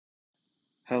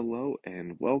Hello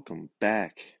and welcome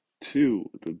back to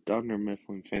the Dunder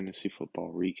Mifflin Fantasy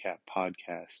Football Recap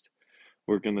Podcast.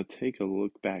 We're going to take a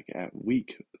look back at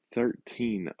week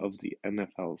 13 of the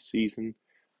NFL season,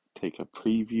 take a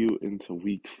preview into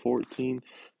week 14.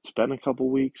 It's been a couple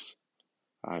weeks.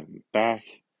 I'm back,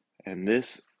 and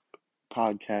this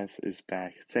podcast is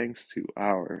back thanks to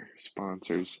our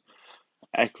sponsors,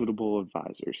 Equitable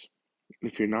Advisors.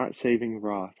 If you're not saving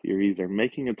Roth, you're either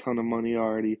making a ton of money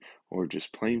already or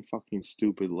just plain fucking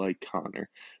stupid like Connor.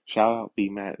 Shout out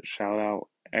BMAT, shout out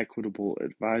Equitable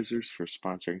Advisors for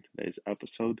sponsoring today's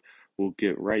episode. We'll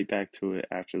get right back to it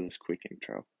after this quick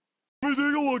intro. Let me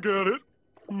take a look at it.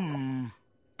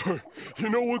 You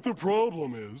know what the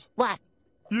problem is? What?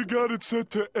 You got it set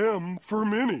to M for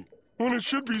mini, when it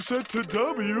should be set to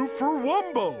W for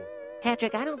Wumbo.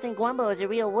 Patrick, I don't think Wumbo is a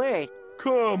real word.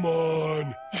 Come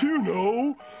on, you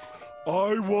know.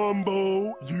 I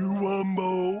Wumbo, you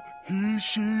Wumbo, he,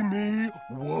 she, me,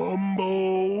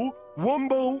 Wumbo.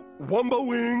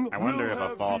 Wumboing. I wonder if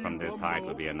a fall from this height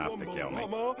would be enough to kill me.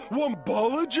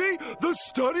 Wumbology? The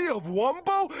study of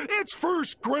Wumbo? It's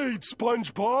first grade,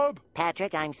 SpongeBob.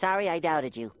 Patrick, I'm sorry I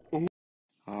doubted you.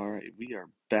 Alright, we are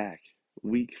back.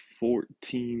 Week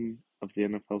 14 of the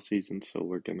NFL season, so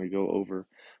we're going to go over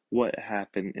what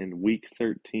happened in week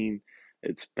 13.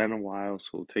 It's been a while, so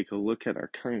we'll take a look at our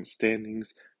current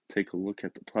standings, take a look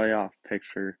at the playoff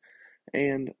picture,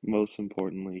 and most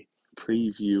importantly,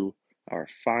 preview our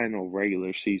final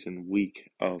regular season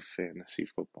week of fantasy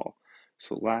football.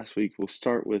 So last week, we'll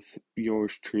start with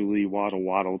yours truly,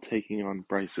 Waddle, taking on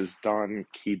Bryce's Don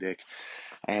Kedick.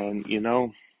 And,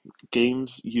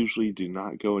 games usually do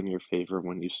not go in your favor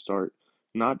when you start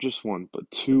not just one, but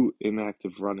two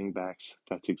inactive running backs.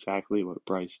 That's exactly what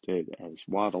Bryce did as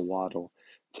Waddle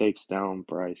takes down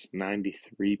Bryce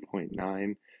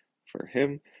 93.9 for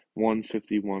him,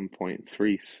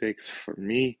 151.36 for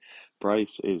me.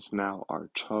 Bryce is now our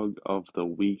chug of the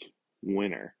week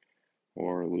winner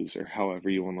or loser, however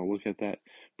you want to look at that.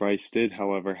 Bryce did,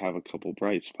 however, have a couple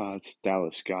bright spots.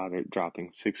 Dallas Goedert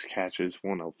dropping 6 catches,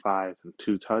 105, and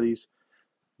 2 tutties.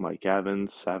 Mike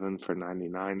Evans, 7 for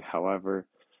 99. However,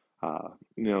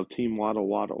 Team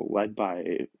Waddle led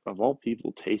by, of all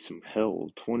people, Taysom Hill,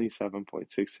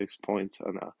 27.66 points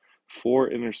on a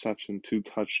 4 interception, 2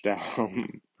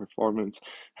 touchdown performance.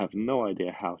 Have no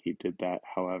idea how he did that.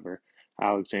 However,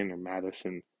 Alexander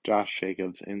Madison, Josh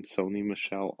Jacobs, and Sony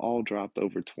Michel all dropped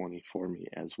over 20 for me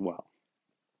as well.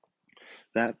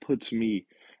 That puts me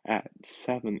at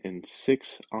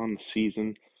 7-6 on the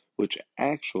season, which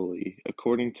actually,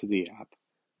 according to the app,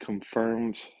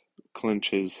 clinches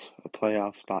a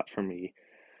playoff spot for me.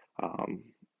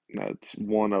 That's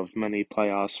one of many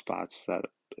playoff spots that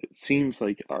it seems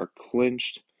like are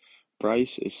clinched.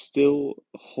 Bryce is still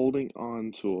holding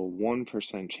on to a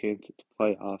 1% chance at the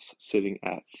playoffs, sitting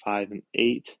at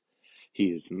 5-8. He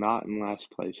is not in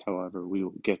last place, however. We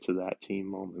will get to that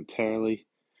team momentarily.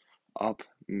 Up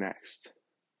next,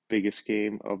 biggest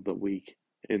game of the week,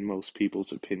 in most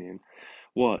people's opinion,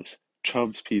 was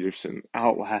Chubbs Peterson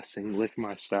outlasting Lick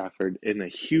My Stafford in a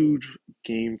huge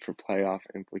game for playoff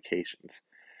implications.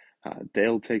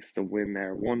 Dale takes the win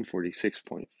there,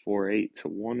 146.48 to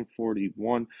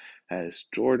 141, as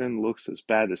Jordan looks as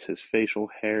bad as his facial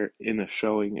hair in a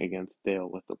showing against Dale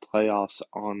with the playoffs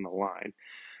on the line.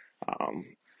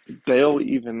 Dale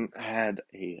even had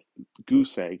a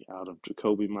goose egg out of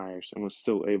Jacoby Myers and was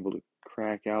still able to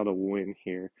crack out a win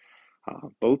here.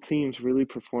 Both teams really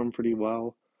performed pretty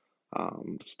well.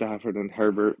 Stafford and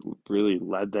Herbert really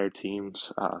led their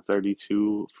teams,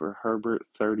 32 for Herbert,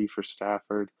 30 for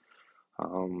Stafford.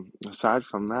 Aside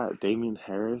from that, Damian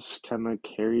Harris kind of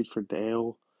carried for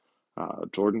Dale.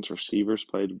 Jordan's receivers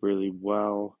played really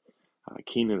well.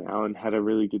 Keenan Allen had a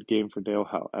really good game for Dale.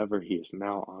 However, he is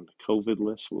now on the COVID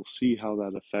list. We'll see how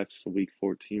that affects the Week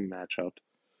 14 matchup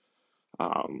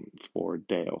for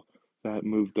Dale. That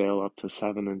moved Dale up to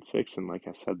 7-6, and like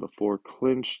I said before,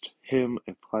 clinched him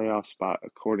a playoff spot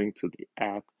according to the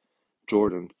app.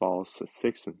 Jordan falls to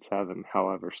 6-7,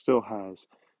 however, still has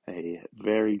a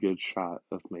very good shot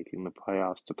of making the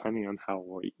playoffs, depending on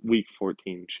how Week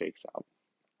 14 shakes out.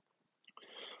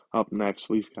 Up next,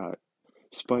 we've got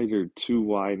Spider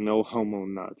 2Y No Homo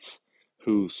Nuts,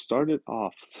 who started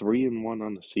off 3-1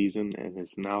 on the season and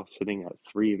is now sitting at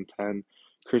 3-10.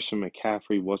 Christian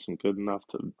McCaffrey wasn't good enough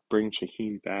to bring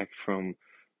Shaheen back from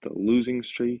the losing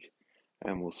streak,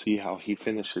 and we'll see how he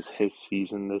finishes his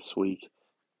season this week,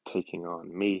 taking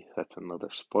on me. That's another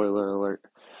spoiler alert.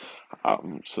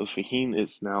 So Shaheen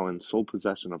is now in sole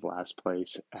possession of last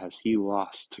place as he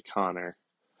lost to Connor,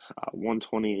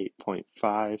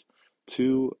 128.5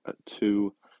 to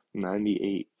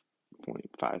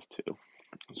 98.52.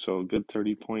 So a good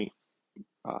 30-point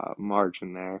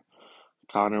margin there.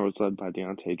 Connor was led by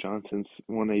Deontay Johnson's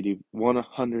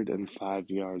 105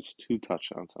 yards, 2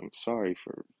 touchdowns. I'm sorry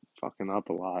for fucking up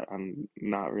a lot. I'm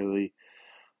not really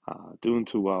doing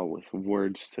too well with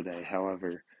words today.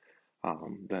 However,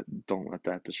 that don't let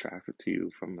that distract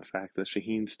you from the fact that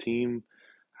Shaheen's team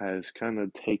has kind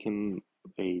of taken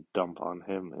a dump on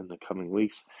him in the coming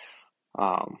weeks.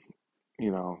 Um,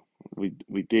 you know,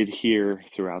 we did hear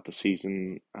throughout the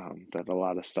season that a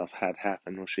lot of stuff had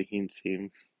happened with Shaheen's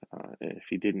team.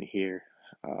 If you didn't hear,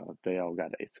 they all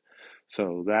got AIDS.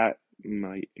 So that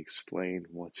might explain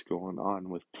what's going on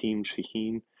with Team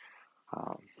Shaheen.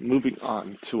 Moving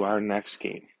on to our next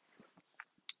game.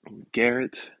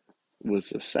 Garrett was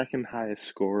the second highest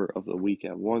scorer of the week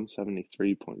at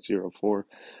 173.04,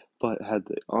 but had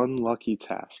the unlucky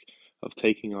task of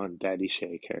taking on Daddy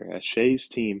Shea Care, as Shea's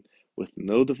team, with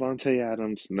no Devontae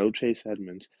Adams, no Chase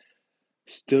Edmonds,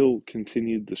 still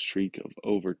continued the streak of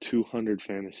over 200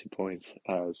 fantasy points,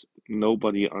 as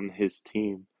nobody on his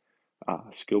team,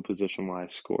 skill position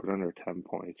wise, scored under 10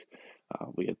 points.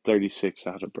 We had 36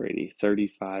 out of Brady,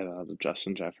 35 out of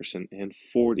Justin Jefferson, and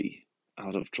 40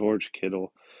 out of George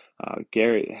Kittle.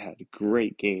 Garrett had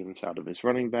great games out of his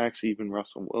running backs, even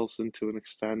Russell Wilson to an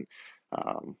extent.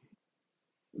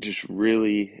 Just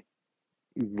really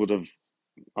would have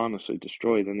honestly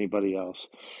destroyed anybody else,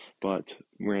 but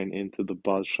ran into the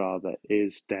buzzsaw that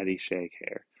is Daddy Shake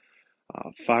Hair.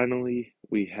 Finally,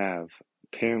 we have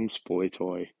Pam's Boy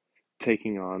Toy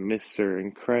taking on Mr.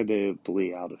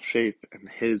 Incredibly Out of Shape, and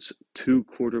his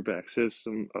two-quarterback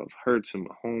system of Hurts and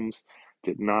Mahomes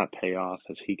did not pay off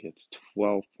as he gets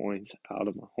 12 points out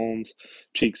of Mahomes.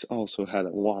 Cheeks also had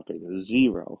a whopping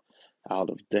 0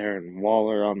 out of Darren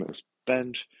Waller on his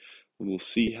bench. We'll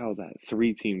see how that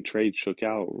three-team trade shook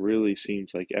out. Really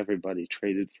seems like everybody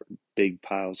traded for big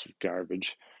piles of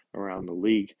garbage around the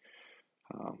league.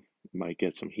 Might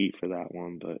get some heat for that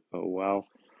one, but oh well.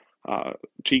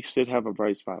 Cheeks did have a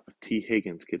bright spot with T.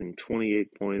 Higgins getting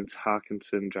 28 points,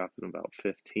 Hawkinson dropping about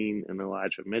 15, and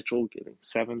Elijah Mitchell getting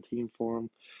 17 for him.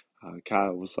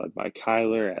 Kyle was led by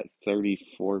Kyler at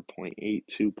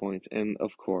 34.82 points, and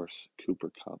of course,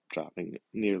 Cooper Kupp dropping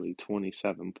nearly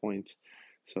 27 points.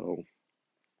 So,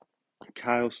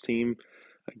 Kyle's team,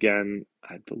 again,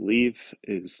 I believe,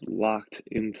 is locked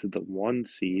into the 1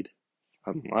 seed,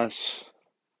 unless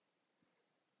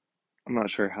I'm not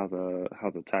sure how the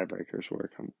tiebreakers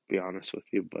work. I'll be honest with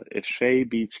you, but if Shea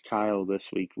beats Kyle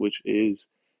this week, which is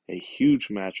a huge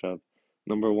matchup,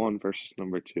 number 1 versus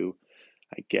number 2,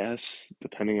 I guess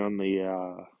depending on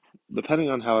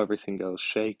how everything goes,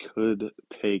 Shea could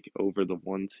take over the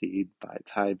 1 seed by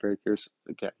tiebreakers.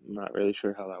 Again, I'm not really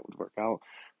sure how that would work out.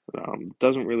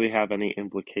 Doesn't really have any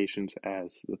implications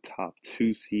as the top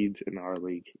 2 seeds in our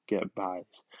league get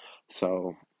buys.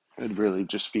 So it'd really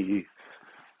just be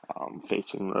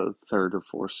facing the 3rd or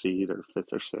 4th seed or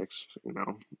 5th or 6th.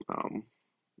 I'm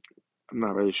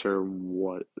not really sure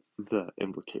what the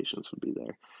implications would be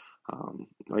there.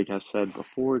 Like I said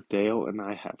before, Dale and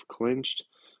I have clinched,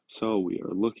 so we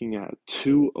are looking at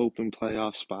 2 open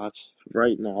playoff spots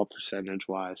right now,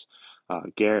 percentage-wise.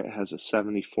 Garrett has a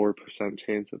 74%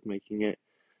 chance of making it.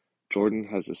 Jordan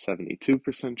has a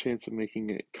 72% chance of making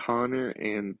it. Connor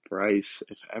and Bryce,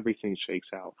 if everything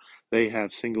shakes out, they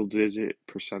have single-digit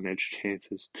percentage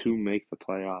chances to make the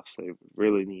playoffs. They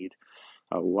really need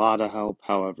a lot of help.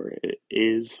 However, it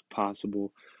is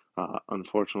possible.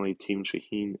 Unfortunately, Team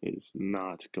Shaheen is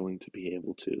not going to be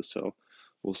able to. So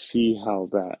we'll see how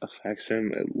that affects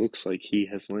him. It looks like he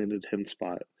has landed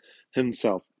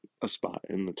himself a spot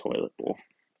in the toilet bowl.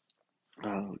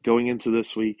 Going into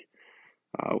this week,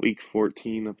 week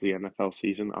 14 of the NFL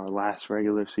season, our last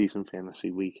regular season fantasy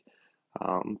week.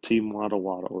 Team Waddle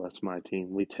Waddle, that's my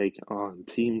team. We take on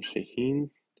Team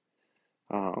Shaheen,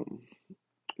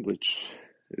 which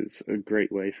is a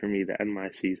great way for me to end my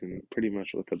season pretty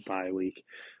much with a bye week.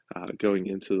 Going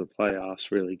into the playoffs,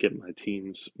 really get my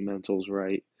team's mentals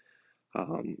right.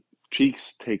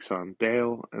 Cheeks takes on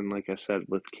Dale, and like I said,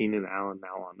 with Keenan Allen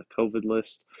now on the COVID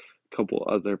list, a couple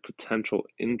other potential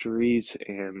injuries,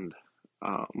 and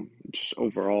just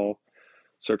overall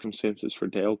circumstances for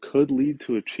Dale could lead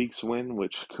to a Cheeks win,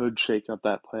 which could shake up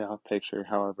that playoff picture.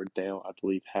 However, Dale, I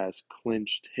believe, has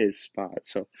clinched his spot,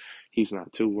 so he's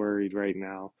not too worried right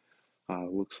now.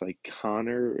 Looks like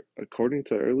Connor, according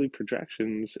to early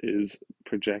projections, is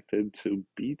projected to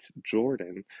beat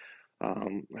Jordan.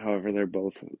 However, they're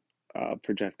both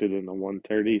projected in the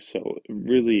 130, so it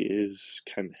really is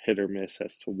kind of hit or miss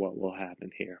as to what will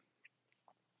happen here.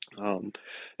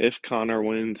 If Connor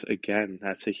wins, again,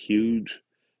 that's a huge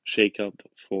shakeup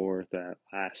for that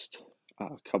last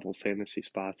couple fantasy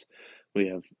spots. We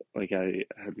have, like I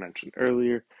had mentioned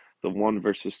earlier, the 1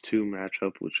 versus 2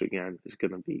 matchup, which again is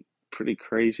going to be pretty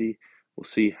crazy. We'll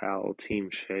see how Team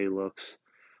Shea looks.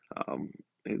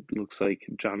 It looks like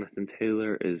Jonathan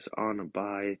Taylor is on a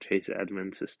bye. Chase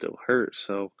Edmonds is still hurt,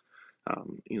 so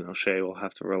Shea will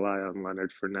have to rely on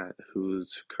Leonard Fournette,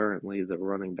 who's currently the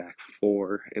running back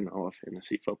 4 in all of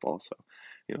fantasy football. So,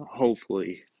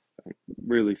 hopefully, I'm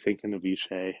really thinking of you,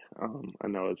 Shea. I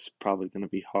know it's probably going to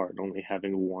be hard only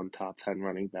having one top 10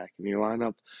 running back in your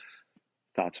lineup.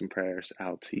 Thoughts and prayers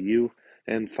out to you.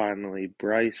 And finally,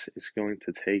 Bryce is going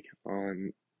to take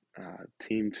on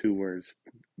Team Two Words,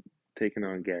 taking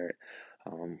on Garrett.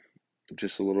 Um,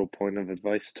 just a little point of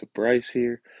advice to Bryce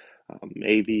here.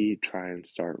 Maybe try and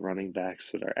start running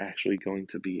backs that are actually going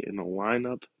to be in a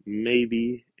lineup.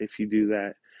 Maybe if you do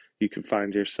that, you can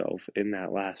find yourself in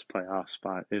that last playoff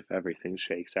spot if everything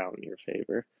shakes out in your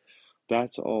favor.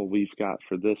 That's all we've got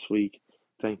for this week.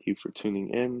 Thank you for tuning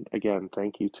in. Again,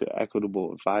 thank you to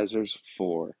Equitable Advisors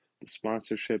for the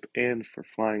sponsorship and for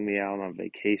flying me out on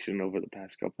vacation over the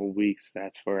past couple of weeks.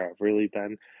 That's where I've really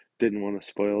been. Didn't want to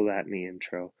spoil that in the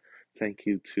intro. Thank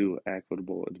you to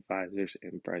Equitable Advisors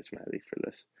and Bryce Maddy for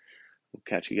this. We'll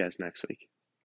catch you guys next week.